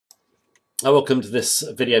Welcome to this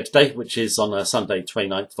video today, which is on Sunday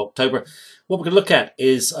 29th of October. What we're going to look at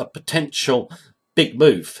is a potential big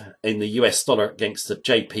move in the US dollar against the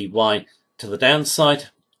JPY to the downside.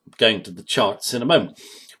 Going to the charts in a moment.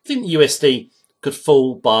 I think the USD could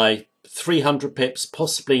fall by 300 pips,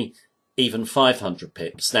 possibly even 500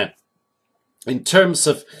 pips. Now, in terms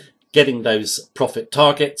of getting those profit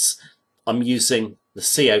targets, I'm using the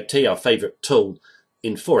COT, our favourite tool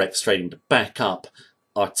in Forex trading, to back up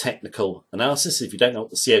our technical analysis. If you don't know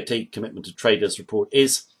what the COT, Commitment to Traders report,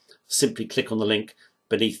 is, simply click on the link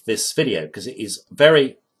beneath this video, because it is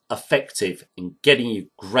very effective in getting you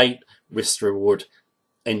great risk reward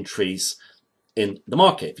entries in the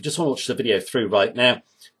market. If you just want to watch the video through right now,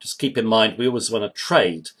 just keep in mind we always want to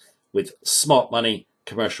trade with smart money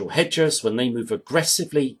commercial hedgers when they move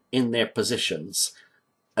aggressively in their positions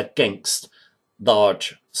against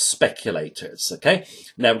large speculators. Okay,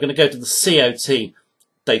 now we're going to go to the COT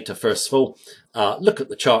data first of all, look at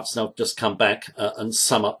the charts, and I'll just come back and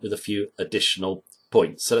sum up with a few additional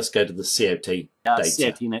points. So let's go to the COT data.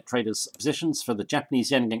 COT net traders positions for the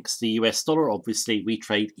Japanese yen against the US dollar. Obviously, we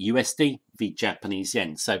trade USD v Japanese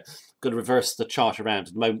yen. So I'm going to reverse the chart around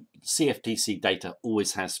at the moment. CFTC data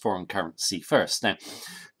always has foreign currency first. Now,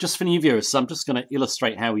 just for new viewers, so I'm just going to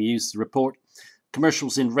illustrate how we use the report.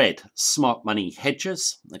 Commercials in red, smart money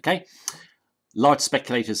hedgers. Okay, large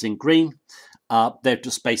speculators in green. They're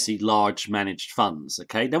just basically large managed funds.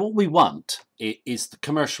 Okay, now what we want is the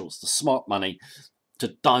commercials, the smart money,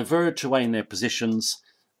 to diverge away in their positions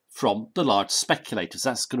from the large speculators.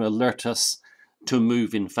 That's going to alert us to a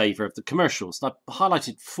move in favor of the commercials. I've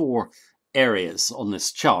highlighted four areas on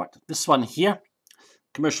this chart. This one here,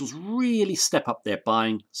 commercials really step up their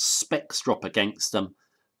buying, specs drop against them,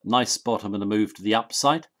 nice bottom and a move to the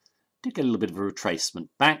upside. Did get a little bit of a retracement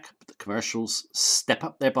back, but the commercials step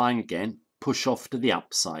up their buying again, push off to the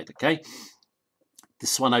upside. Okay,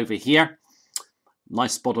 this one over here,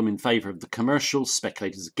 nice bottom in favor of the commercials.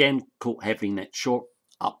 Speculators again caught heavily net short,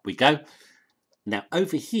 up we go. Now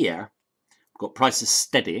over here we've got prices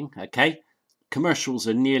steadying. Okay, commercials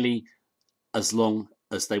are nearly as long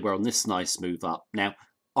as they were on this nice move up. Now,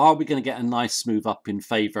 are we going to get a nice move up in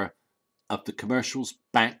favor of the commercials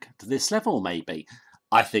back to this level? Maybe.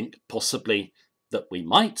 I think possibly that we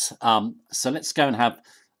might. So let's go and have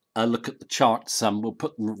a look at the charts. We'll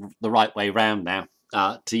put them the right way round now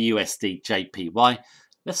to USD JPY.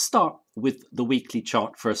 Let's start with the weekly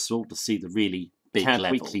chart first of all to see the really big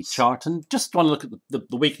levels. Weekly chart, and just want to look at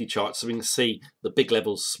the weekly chart so we can see the big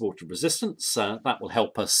levels support and resistance. That will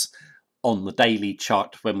help us on the daily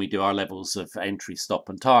chart when we do our levels of entry, stop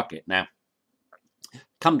and target. Now,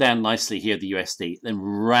 come down nicely here, the USD, then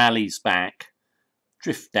rallies back,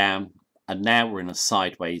 drift down, and now we're in a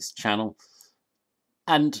sideways channel.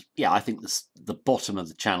 And yeah, I think the bottom of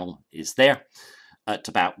the channel is there at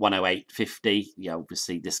about 108.50. Yeah,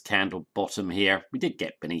 obviously this candle bottom here, we did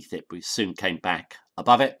get beneath it, but we soon came back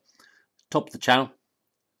above it. Top of the channel,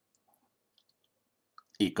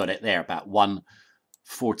 you've got it there about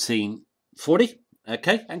 114.40.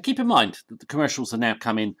 Okay, and keep in mind that the commercials are now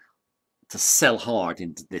coming to sell hard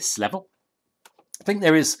into this level. I think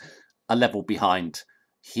there is a level behind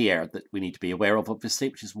here that we need to be aware of, obviously,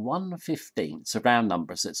 which is 115. It's a round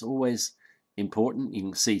number, so it's always important. You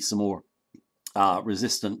can see some more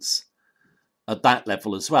resistance at that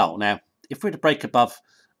level as well. Now, if we're to break above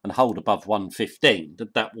and hold above 115,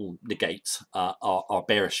 that will negate our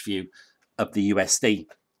bearish view of the USD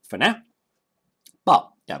for now. But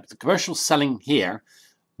yeah, with the commercial selling here,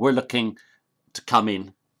 we're looking to come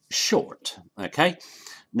in short. Okay,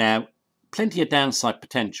 now plenty of downside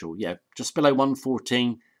potential. Yeah, just below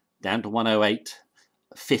 114, down to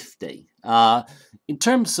 108.50. In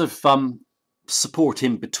terms of support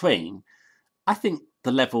in between, I think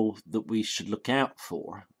the level that we should look out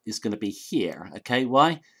for is going to be here. Okay,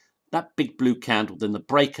 why? That big blue candle, then the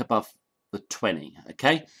break above the 20.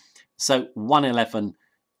 Okay, so 111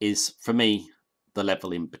 is for me the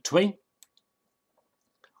level in between.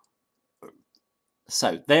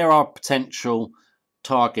 So there are potential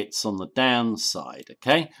targets on the downside.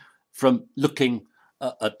 Okay, from looking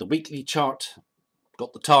at the weekly chart,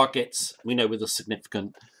 got the targets, we know where the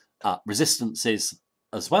significant resistance is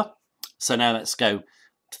as well. So now let's go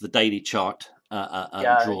to the daily chart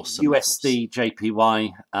and draw some USD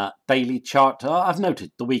JPY daily chart. I've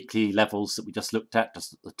noted the weekly levels that we just looked at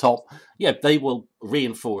just at the top. Yeah, they will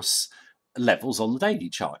reinforce levels on the daily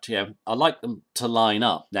chart. Yeah, I like them to line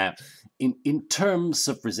up. Now, in terms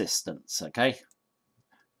of resistance, okay,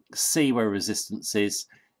 see where resistance is.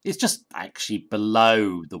 It's just actually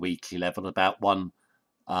below the weekly level, about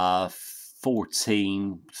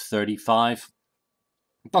 114.35.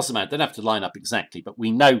 It doesn't matter, they don't have to line up exactly, but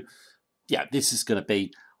we know, yeah, this is going to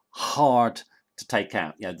be hard to take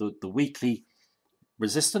out. Yeah, the weekly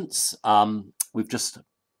resistance, we've just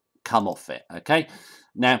come off it, okay?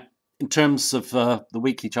 Now, in terms of the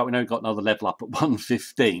weekly chart, we know we've got another level up at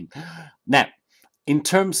 115. Now, in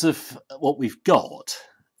terms of what we've got,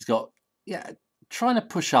 it's got, yeah, trying to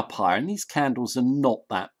push up higher, and these candles are not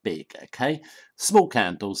that big, okay? Small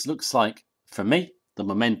candles, looks like, for me, the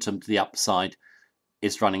momentum to the upside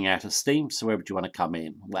is running out of steam. So where would you want to come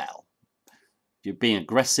in? Well, if you're being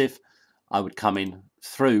aggressive, I would come in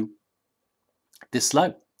through this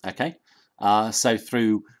low, okay? So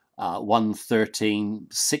through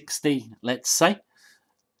 113.60, let's say,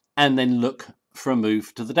 and then look for a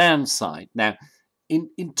move to the downside. Now,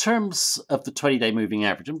 in terms of the 20-day moving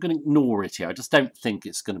average, I'm going to ignore it here. I just don't think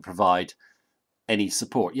it's going to provide any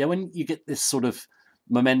support. Yeah, when you get this sort of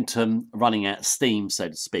momentum running out of steam, so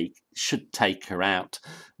to speak, should take her out.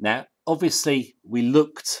 Now, obviously, we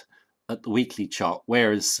looked at the weekly chart,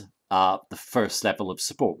 whereas the first level of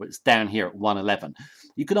support, but it's down here at 111.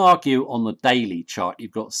 You can argue on the daily chart,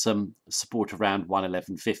 you've got some support around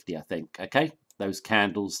 111.50, I think, okay? Those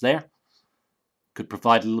candles there could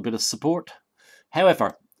provide a little bit of support.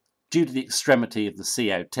 However, due to the extremity of the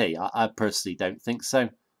COT, I personally don't think so.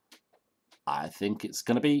 I think it's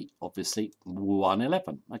going to be, obviously,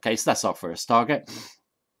 111. Okay, so that's our first target.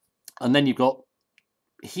 And then you've got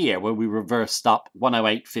here where we reversed up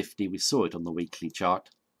 108.50. We saw it on the weekly chart.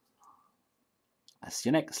 That's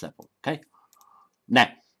your next level, okay? Now,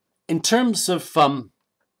 in terms of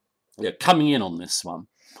coming in on this one,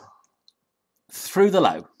 through the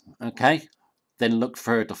low, okay, then look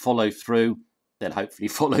for it to follow through, then hopefully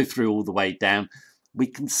follow through all the way down. We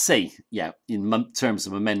can see, yeah, in terms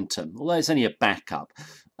of momentum, although it's only a backup,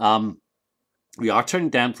 we are turning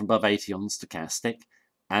down from above 80 on the stochastic,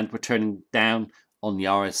 and we're turning down on the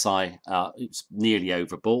RSI. It's nearly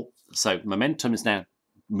overbought, so momentum is now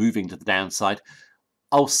moving to the downside.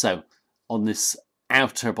 Also, on this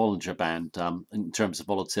outer Bollinger Band, in terms of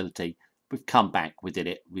volatility, we've come back, we did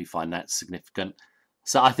it, we find that significant.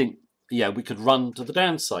 So I think, yeah, we could run to the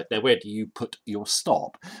downside. Now, where do you put your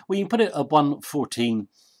stop? Well, you can put it at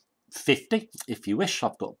 114.50 if you wish.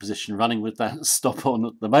 I've got a position running with that stop on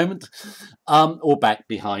at the moment, or back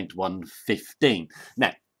behind 115.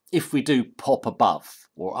 Now, if we do pop above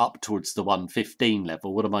or up towards the 115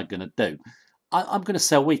 level, what am I going to do? I'm going to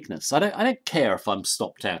sell weakness. I don't care if I'm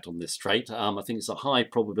stopped out on this trade. I think it's a high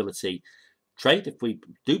probability trade. If we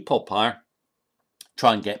do pop higher,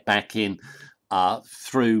 try and get back in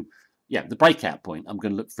through the breakout point. I'm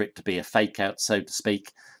going to look for it to be a fake out, so to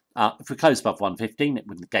speak. If we close above 115, it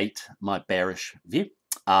would negate my bearish view.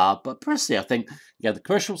 But personally, I think the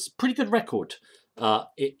commercial's a pretty good record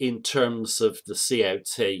in terms of the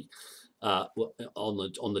COT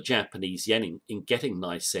on the Japanese yen in getting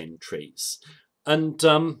nice entries. And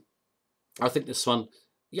I think this one,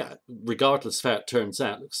 regardless of how it turns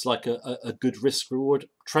out, looks like a good risk-reward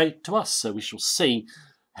trade to us. So we shall see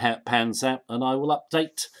how it pans out, and I will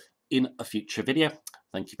update in a future video.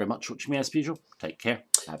 Thank you very much for watching me as usual. Take care.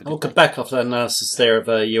 Have a good day. Welcome back after that analysis there of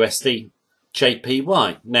USD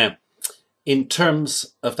JPY. Now, in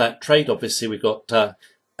terms of that trade, obviously we've got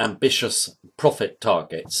ambitious profit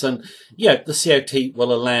targets, and the COT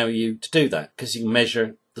will allow you to do that because you can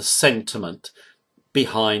measure the sentiment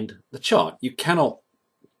behind the chart. You cannot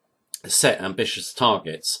set ambitious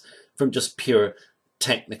targets from just pure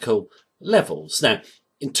technical levels. Now,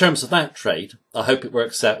 in terms of that trade, I hope it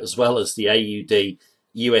works out as well as the AUD,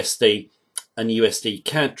 USD and USD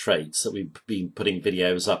CAD trades that we've been putting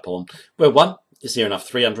videos up on, where one is near enough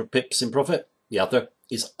 300 pips in profit, the other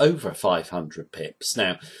is over 500 pips.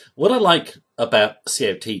 Now, what I like about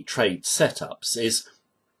COT trade setups is,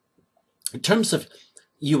 in terms of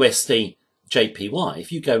USD JPY,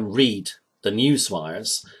 if you go and read the news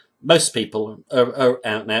wires, most people are out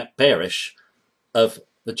and out bearish of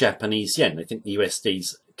the Japanese yen. They think the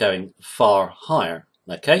USD's going far higher,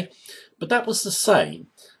 okay? But that was the same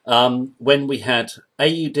when we had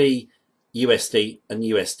AUD, USD and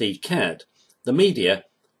USD CAD. The media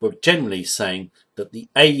were generally saying that the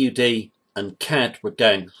AUD and CAD were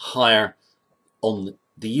going higher on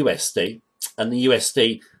the USD, and the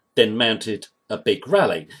USD then mounted a big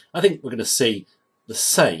rally. I think we're going to see the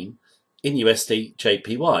same in USD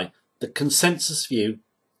JPY. The consensus view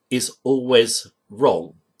is always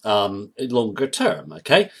wrong longer term,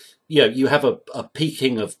 okay? You have a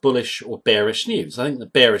peaking of bullish or bearish news. I think the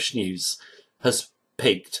bearish news has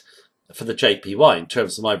peaked for the JPY in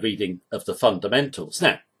terms of my reading of the fundamentals.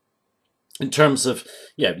 Now, in terms of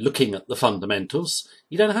looking at the fundamentals,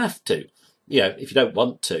 you don't have to. If you don't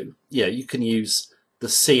want to, you can use the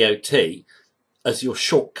COT as your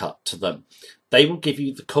shortcut to them. They will give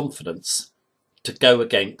you the confidence to go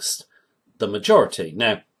against the majority.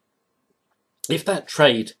 Now, if that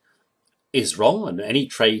trade is wrong, and any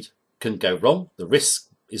trade can go wrong, the risk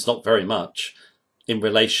is not very much in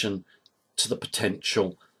relation to the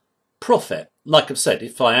potential profit. Like I've said,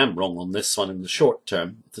 if I am wrong on this one in the short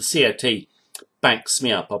term, if the COT backs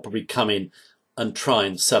me up, I'll probably come in and try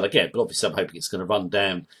and sell again. But obviously I'm hoping it's going to run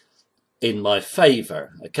down in my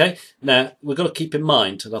favour. Okay, now we've got to keep in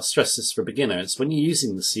mind, and I'll stress this for beginners, when you're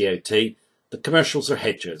using the COT, the commercials are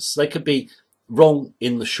hedgers. They could be wrong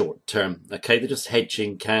in the short term. Okay, they're just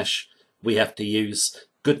hedging cash. We have to use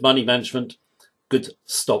good money management, good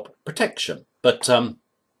stop protection. But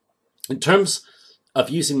in terms of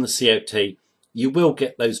using the COT, you will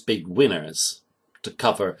get those big winners to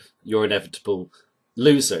cover your inevitable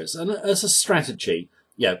losers. And as a strategy,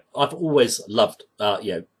 I've always loved,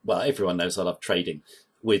 well, everyone knows I love trading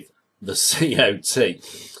with the COT.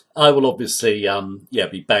 I will obviously,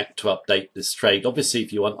 be back to update this trade. Obviously,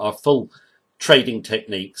 if you want our full trading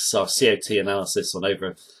techniques, our COT analysis on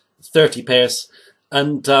over 30 pairs,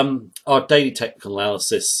 and our daily technical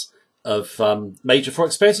analysis of major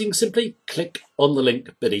Forex pairs, you can simply click on the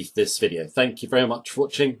link beneath this video. Thank you very much for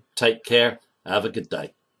watching. Take care. Have a good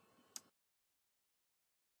day.